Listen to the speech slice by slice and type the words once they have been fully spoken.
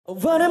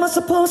What am I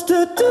supposed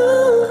to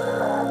do?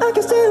 I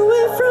can stay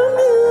away from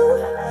you.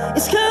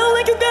 It's kinda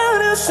like you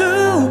got a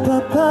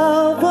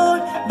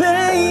superpower,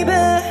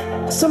 baby.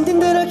 Something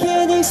that I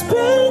can't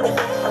explain.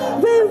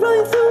 We're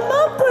running through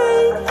my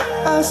brain.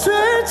 I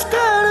swear it's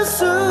got a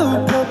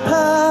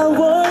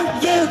superpower.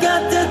 Yeah, you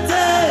got the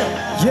day.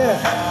 Yeah.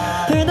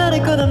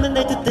 별날의 것 없는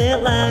night to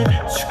deadline.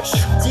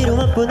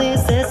 지루한 뿐인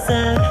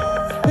세상.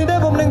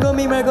 응답 없는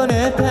고민 말고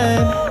내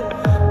time.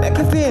 Make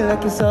you feel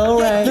like it's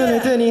alright.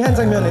 눈을 뜨니 한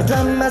장면의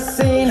drama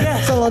scene.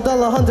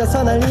 솔로돌로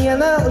혼자서 난리야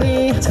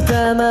난리.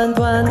 쳐다만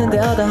봤는데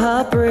other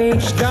heartbreak.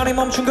 시간이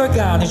멈춘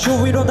걸까? 네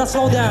주위로 다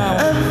slow down.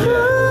 I'm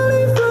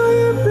falling for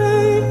you,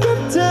 babe.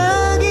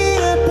 갑자기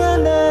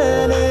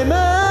나타나 내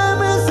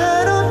맘을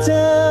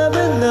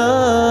사로잡은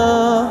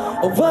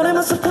너. What am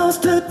I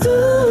supposed to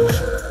do?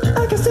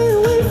 I can stay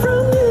away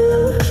from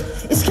you.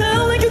 It's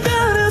kinda like you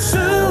got a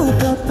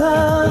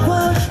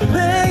superpower,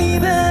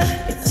 baby.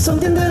 It's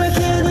something that I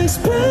can't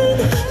explain.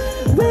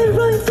 We're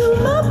running through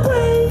my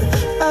brain.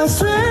 I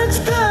swear it's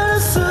got a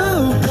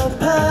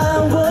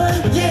superpower.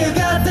 Yeah, you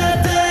got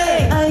that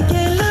thing. I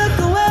can't look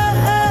away,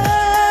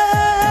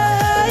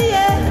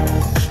 yeah.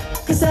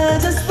 Cause I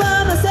just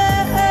wanna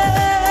say,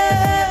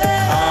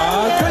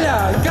 그래,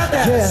 you got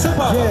that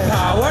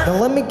superpower. Now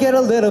let me get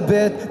a little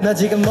bit. 나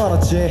지금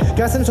멀었지.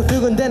 가슴 속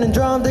두근대는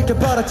drum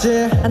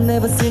들켜버렸지. I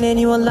never seen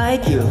anyone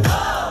like you.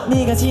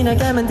 네가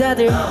지나가면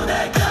다들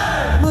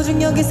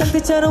무중력의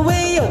상태처럼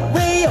왜요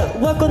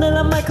왔고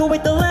날란 마이크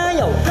with the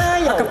layo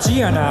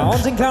아깝지 않아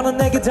언젠가는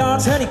내게 닿을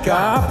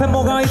테니까 앞에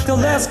뭐가 있든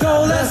let's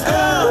go let's go.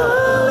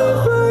 Falling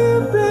for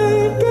you,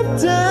 babe.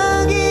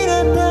 갑자기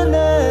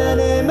나타나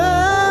내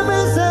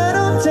맘을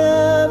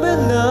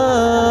사로잡은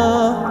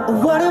너.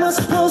 What am I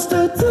supposed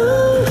to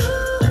do?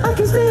 I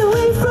can stay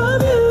away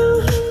from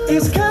you.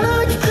 It's kinda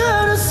like you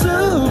got a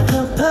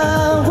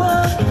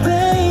superpower,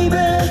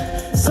 baby.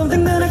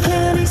 Something that I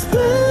can't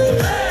explain.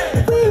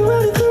 We're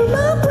running through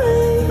my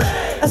brain.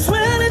 I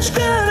swear that you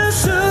got a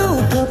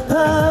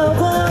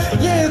superpower.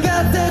 Yeah, you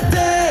got that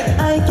thing.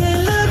 I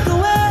can't look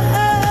away,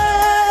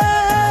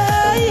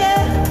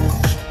 yeah.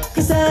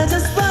 Cause I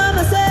just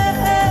wanna say,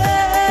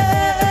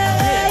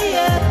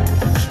 yeah.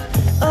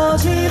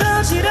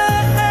 어지러지래,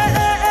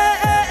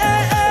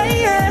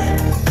 yeah.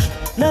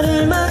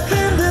 나를 막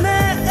흔드네,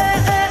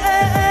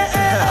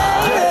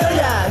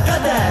 yeah.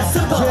 Got that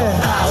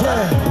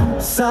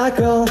superpower.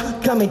 Cycle,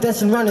 got me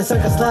dancing round in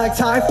circles like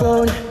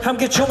typhoon.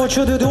 함께 춤을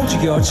추듯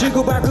움직여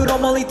지구 밖으로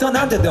멀리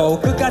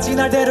떠난데도 끝까지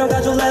날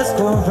데려가줘 let's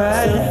go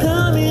right. So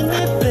come in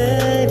me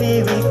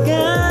baby, we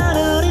got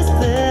all these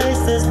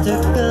places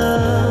to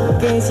go.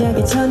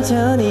 깨지하게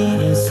천천히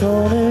내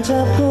손을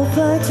잡고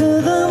fly to